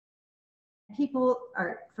People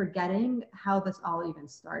are forgetting how this all even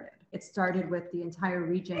started. It started with the entire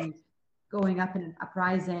region going up in an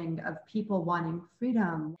uprising of people wanting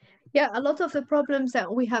freedom. Yeah, a lot of the problems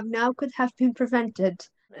that we have now could have been prevented.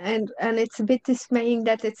 And it's a bit dismaying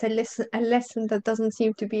that it's a lesson that doesn't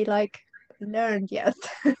seem to be like learned yet.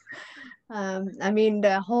 I mean,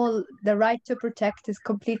 the right to protect is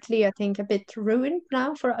completely, I think, a bit ruined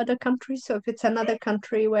now for other countries. So if it's another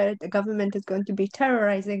country where the government is going to be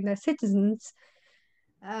terrorizing their citizens,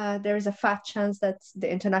 there is a fat chance that the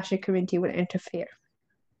international community will interfere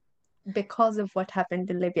because of what happened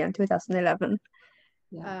in Libya in 2011,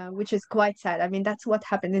 Yeah. which is quite sad. I mean, that's what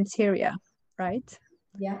happened in Syria, right?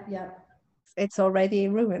 Yeah. Yeah. It's already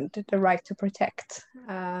ruined, the right to protect,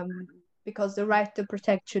 because the right to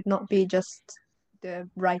protect should not be just the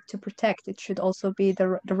right to protect. It should also be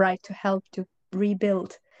the right to help to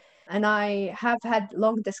rebuild. And I have had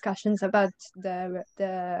long discussions about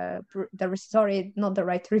sorry, not the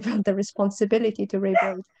right to rebuild, the responsibility to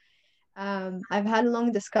rebuild. I've had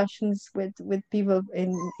long discussions with people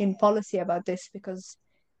in policy about this, because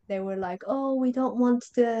they were like, "Oh, we don't want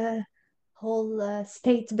the whole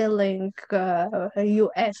state building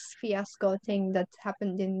U.S. fiasco thing that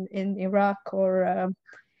happened in Iraq," or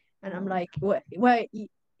and I'm like, "Why?"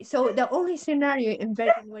 So the only scenario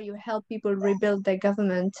invented where you help people rebuild their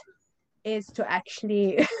government is to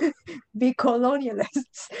actually be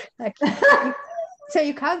colonialists. Like, so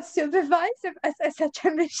you can't supervise such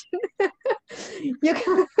a mission. you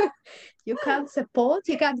can, you can't support.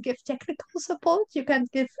 You can't give technical support. You can't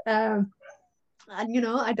give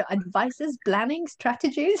and advices, planning,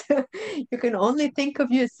 strategies. You can only think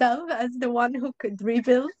of yourself as the one who could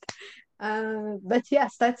rebuild. But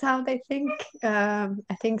yes, that's how they think.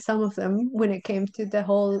 I think some of them, when it came to the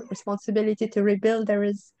whole responsibility to rebuild, there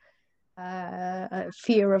is a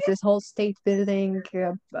fear of this whole state building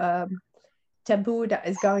taboo that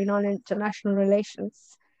is going on in international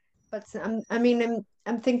relations. But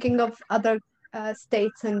I'm thinking of other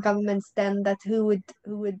states and governments then that who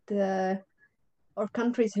would or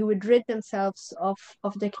countries who would rid themselves of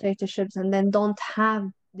dictatorships and then don't have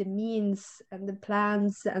the means and the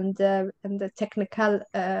plans and the technical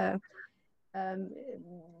um,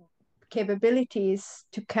 capabilities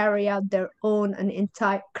to carry out their own and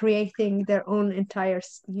entire creating their own entire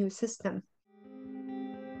new system.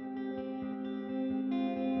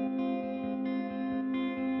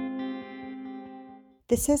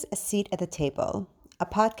 This is A Seat at the Table, a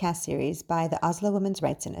podcast series by the Oslo Women's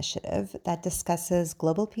Rights Initiative that discusses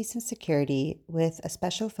global peace and security with a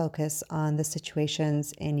special focus on the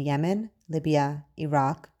situations in Yemen, Libya,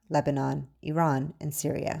 Iraq, Lebanon, Iran, and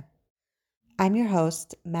Syria. I'm your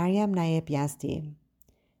host, Mariam Nayib Yazdi.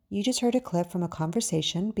 You just heard a clip from a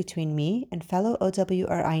conversation between me and fellow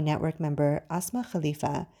OWRI network member Asma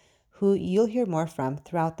Khalifa, who you'll hear more from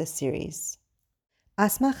throughout this series.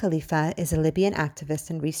 Asma Khalifa is a Libyan activist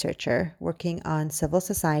and researcher working on civil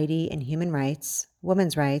society and human rights,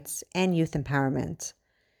 women's rights, and youth empowerment.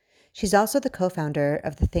 She's also the co-founder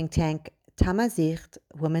of the think tank Tamazight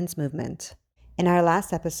Women's Movement. In our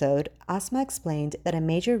last episode, Asma explained that a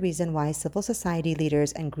major reason why civil society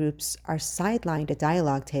leaders and groups are sidelined at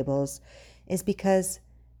dialogue tables is because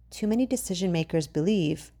too many decision makers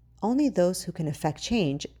believe only those who can effect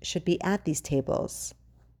change should be at these tables.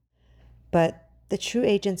 But the true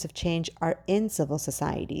agents of change are in civil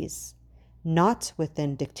societies, not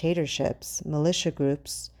within dictatorships, militia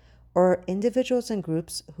groups, or individuals and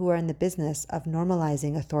groups who are in the business of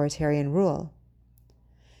normalizing authoritarian rule.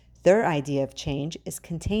 Their idea of change is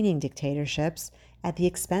containing dictatorships at the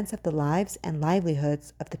expense of the lives and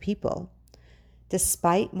livelihoods of the people,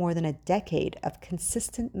 despite more than a decade of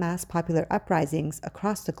consistent mass popular uprisings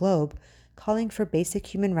across the globe calling for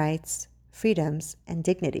basic human rights, freedoms, and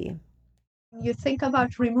dignity. You think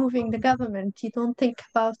about removing the government, you don't think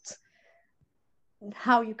about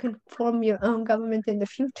how you can form your own government in the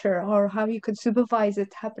future, or how you could supervise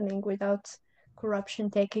it happening without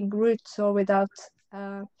corruption taking roots, or without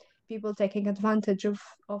people taking advantage of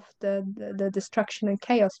the destruction and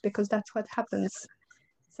chaos, because that's what happens.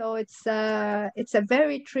 So it's a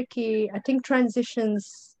very tricky. I think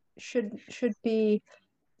transitions should be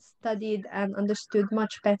studied and understood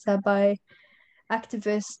much better by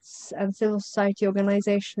activists and civil society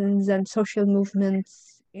organizations and social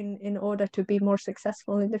movements in order to be more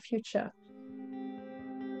successful in the future.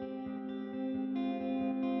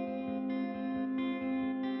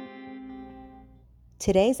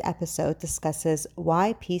 Today's episode discusses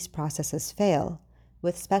why peace processes fail,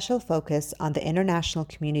 with special focus on the international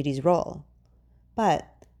community's role.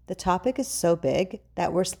 But The topic is so big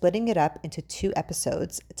that we're splitting it up into 2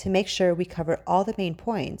 episodes to make sure we cover all the main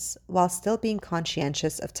points while still being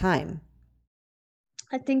conscientious of time.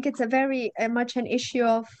 I think it's a very much an issue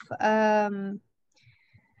of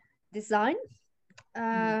design,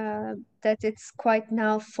 that it's quite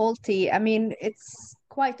now faulty. I mean, it's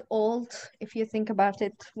quite old if you think about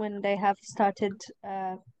it, when they have started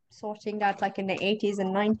sorting that, like in the 80s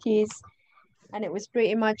and 90s. And it was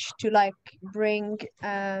pretty much to like bring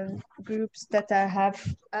groups that have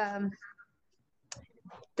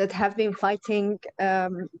been fighting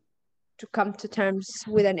to come to terms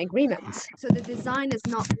with an agreement. So the design is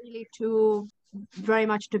not really very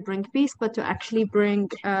much to bring peace, but to actually bring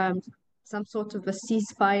some sort of a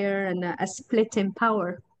ceasefire and a split in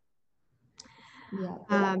power.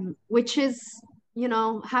 Yeah. Which is,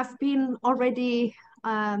 have been already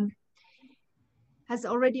has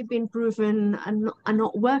already been proven and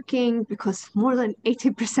not working, because more than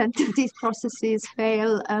 80% of these processes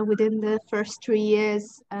fail within the first 3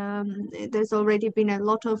 years. There's already been a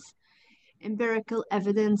lot of empirical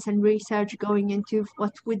evidence and research going into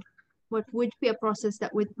what would be a process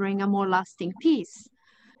that would bring a more lasting peace.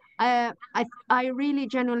 I really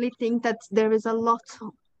genuinely think that there is a lot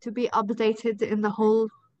to be updated in the whole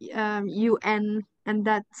UN, and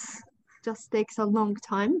that just takes a long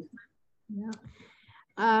time. Yeah.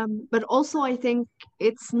 But also, I think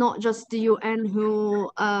it's not just the UN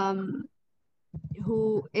who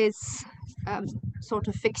is sort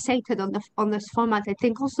of fixated on this format. I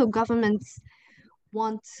think also governments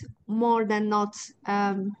want more than not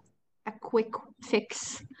a quick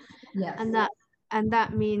fix. Yes. And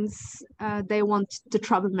that means they want the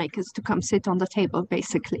troublemakers to come sit on the table,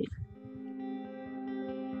 basically.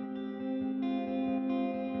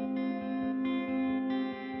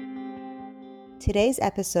 Today's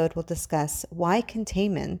episode will discuss why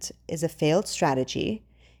containment is a failed strategy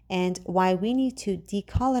and why we need to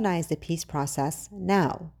decolonize the peace process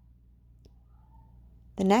now.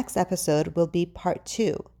 The next episode will be part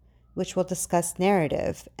 2, which will discuss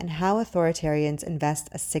narrative and how authoritarians invest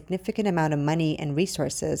a significant amount of money and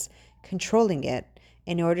resources controlling it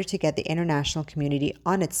in order to get the international community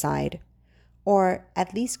on its side, or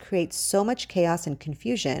at least create so much chaos and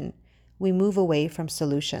confusion we move away from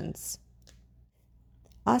solutions.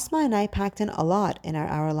 Asma and I packed in a lot in our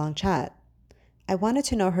hour-long chat. I wanted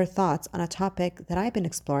to know her thoughts on a topic that I've been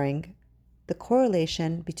exploring: the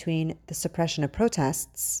correlation between the suppression of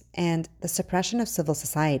protests and the suppression of civil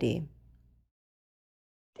society.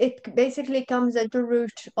 It basically comes at the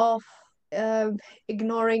root of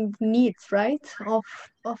ignoring needs, right, of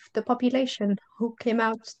the population who came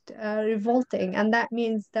out revolting. And that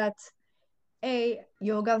means that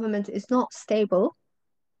your government is not stable.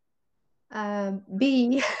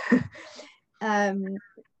 B,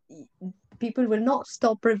 people will not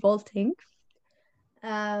stop revolting.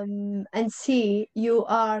 And C, you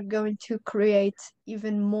are going to create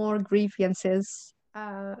even more grievances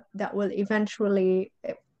that will eventually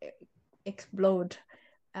explode,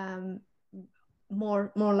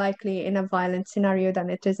 more likely in a violent scenario than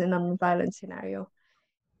it is in a non-violent scenario.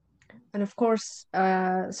 And of course,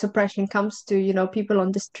 suppression comes to people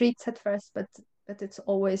on the streets at first, but it's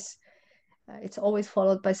always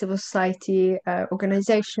followed by civil society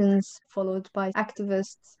organizations, followed by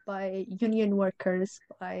activists, by union workers,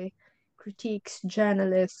 by critiques,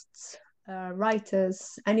 journalists,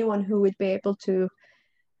 writers, anyone who would be able to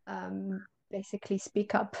basically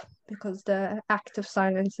speak up, because the act of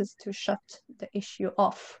silence is to shut the issue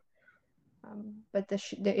off. But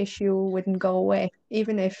the issue wouldn't go away,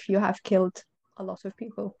 even if you have killed a lot of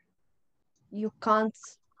people. You can't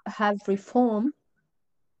have reform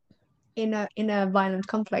in a violent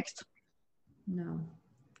conflict. No.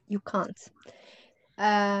 You can't.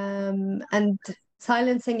 And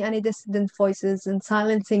silencing any dissident voices and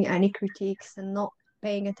silencing any critiques and not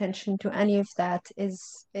paying attention to any of that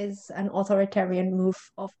is an authoritarian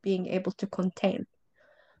move of being able to contain.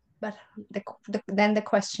 But then the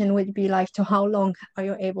question would be like, to how long are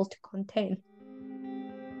you able to contain?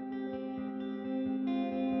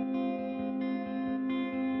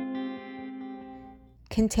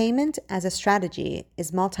 Containment as a strategy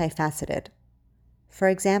is multifaceted. For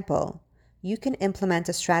example, you can implement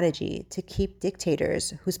a strategy to keep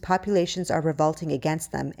dictators whose populations are revolting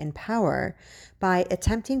against them in power by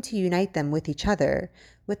attempting to unite them with each other,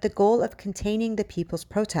 with the goal of containing the people's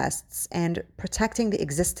protests and protecting the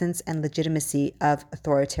existence and legitimacy of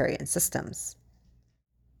authoritarian systems.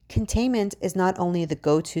 Containment is not only the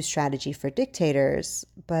go-to strategy for dictators,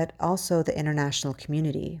 but also the international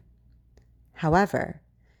community. However,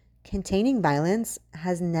 Containing violence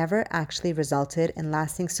has never actually resulted in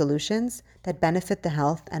lasting solutions that benefit the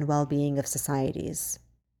health and well-being of societies.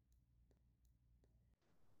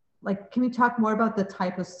 Like, can we talk more about the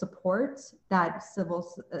type of support that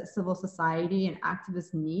civil society and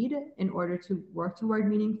activists need in order to work toward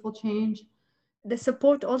meaningful change? The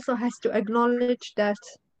support also has to acknowledge that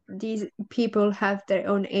these people have their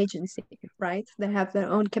own agency, right? They have their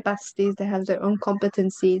own capacities, they have their own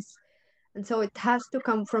competencies. And so it has to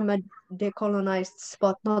come from a decolonized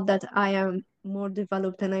spot, not that I am more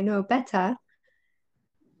developed and I know better,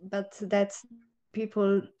 but that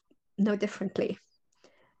people know differently.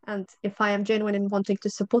 And if I am genuine in wanting to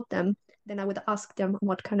support them, then I would ask them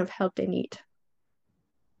what kind of help they need.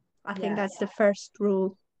 I think that's the first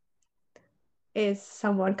rule, is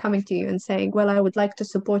someone coming to you and saying, well, I would like to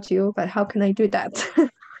support you, but how can I do that?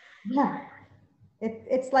 Yeah.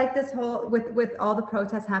 It's like this whole, with all the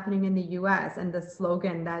protests happening in the US and the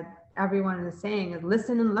slogan that everyone is saying is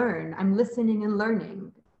listen and learn. I'm listening and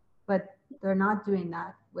learning. But they're not doing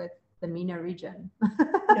that with the MENA region.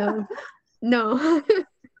 No.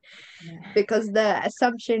 Because the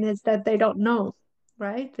assumption is that they don't know,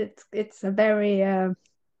 right? It's a very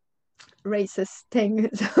racist thing.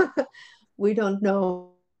 We don't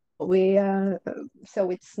know.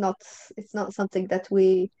 So it's not something that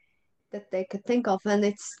they could think of. And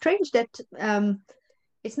it's strange that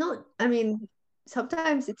it's not, I mean,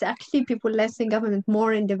 sometimes it's actually people less in government,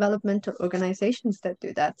 more in developmental organizations that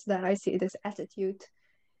do that I see this attitude,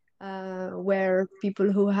 where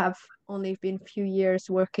people who have only been a few years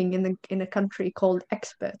working in a country called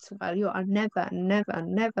experts, while you are never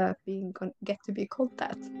get to be called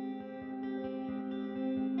that.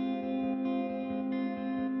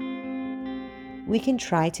 We can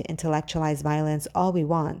try to intellectualize violence all we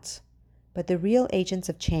want, but the real agents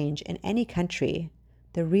of change in any country,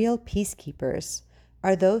 the real peacekeepers,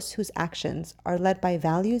 are those whose actions are led by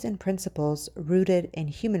values and principles rooted in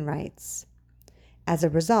human rights. As a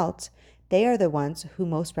result, they are the ones who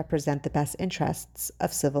most represent the best interests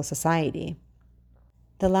of civil society.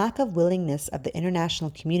 The lack of willingness of the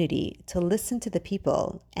international community to listen to the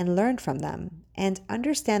people and learn from them and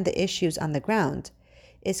understand the issues on the ground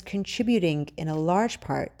is contributing in a large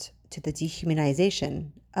part to the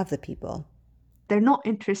dehumanization of the people. They're not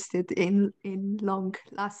interested in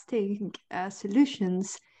long-lasting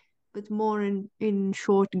solutions, but more in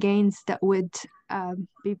short gains that would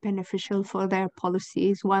be beneficial for their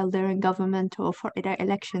policies while they're in government or for their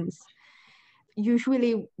elections.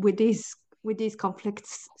 Usually with these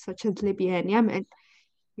conflicts, such as Libya and Yemen,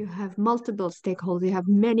 you have multiple stakeholders. You have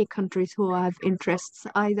many countries who have interests.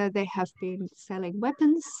 Either they have been selling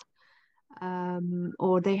weapons,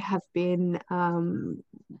 or they have been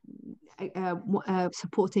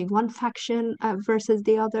supporting one faction versus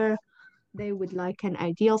the other. They would like an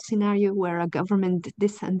ideal scenario where a government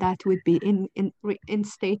this and that would be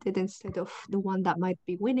reinstated instead of the one that might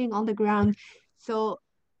be winning on the ground. So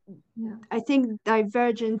yeah. I think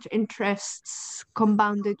divergent interests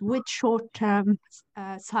compounded with short-term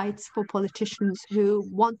sights for politicians who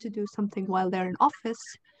want to do something while they're in office,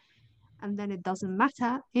 and then it doesn't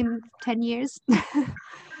matter in 10 years,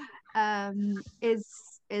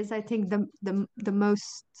 is I think the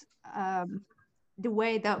most the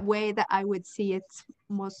way that I would see it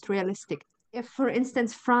most realistic. If, for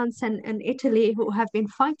instance, France and Italy, who have been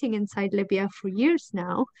fighting inside Libya for years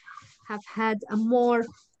now, have had a more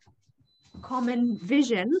common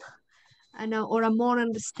vision or a more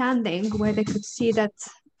understanding, where they could see that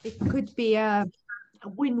it could be a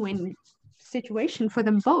win-win situation for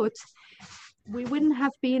them both, we wouldn't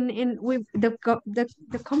have been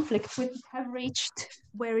the conflict wouldn't have reached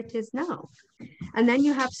where it is now. And then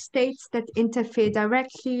you have states that interfere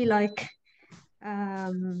directly, like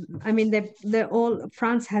I mean, they're all,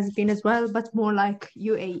 France has been as well, but more like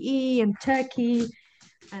UAE and Turkey,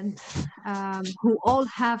 and who all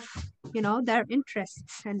have, their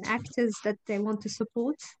interests and actors that they want to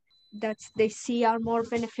support, that they see are more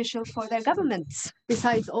beneficial for their governments.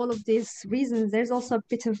 Besides all of these reasons, there's also a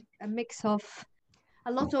bit of a mix of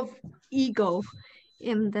a lot of ego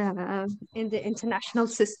in the international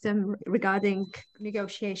system regarding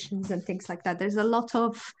negotiations and things like that. There's a lot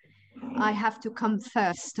of, I have to come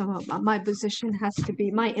first, or my position has to be,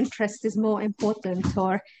 my interest is more important,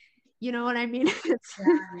 or you know what I mean?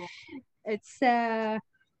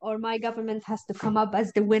 Or my government has to come up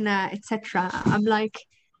as the winner, etc. I'm like,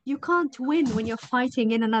 you can't win when you're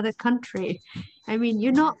fighting in another country. I mean,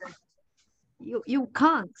 you're not, you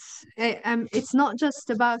can't. It's not just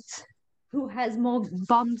about who has more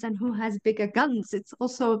bombs and who has bigger guns. It's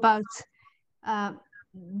also about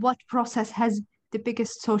what process has the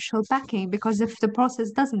biggest social backing, because if the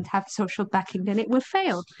process doesn't have social backing, then it will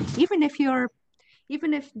fail. Even if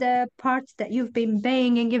the part that you've been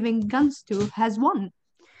baying and giving guns to has won,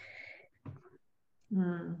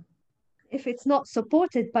 if it's not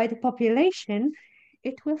supported by the population,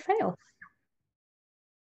 it will fail.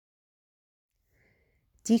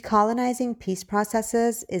 Decolonizing peace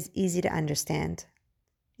processes is easy to understand.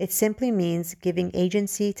 It simply means giving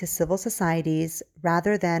agency to civil societies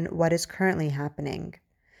rather than what is currently happening,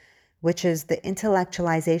 which is the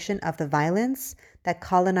intellectualization of the violence that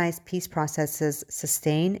colonized peace processes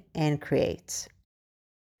sustain and create.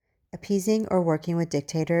 Appeasing or working with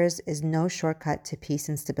dictators is no shortcut to peace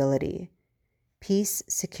and stability. Peace,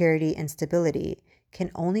 security, and stability can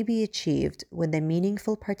only be achieved when the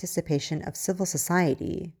meaningful participation of civil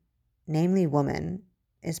society, namely women,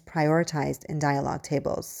 is prioritized in dialogue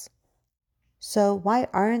tables. So why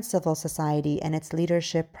aren't civil society and its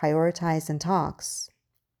leadership prioritized in talks?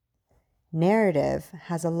 Narrative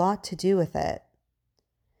has a lot to do with it.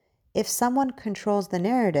 If someone controls the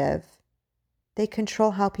narrative, they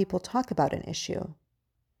control how people talk about an issue.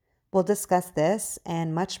 We'll discuss this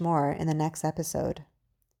and much more in the next episode.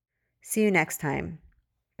 See you next time.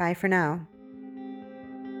 Bye for now.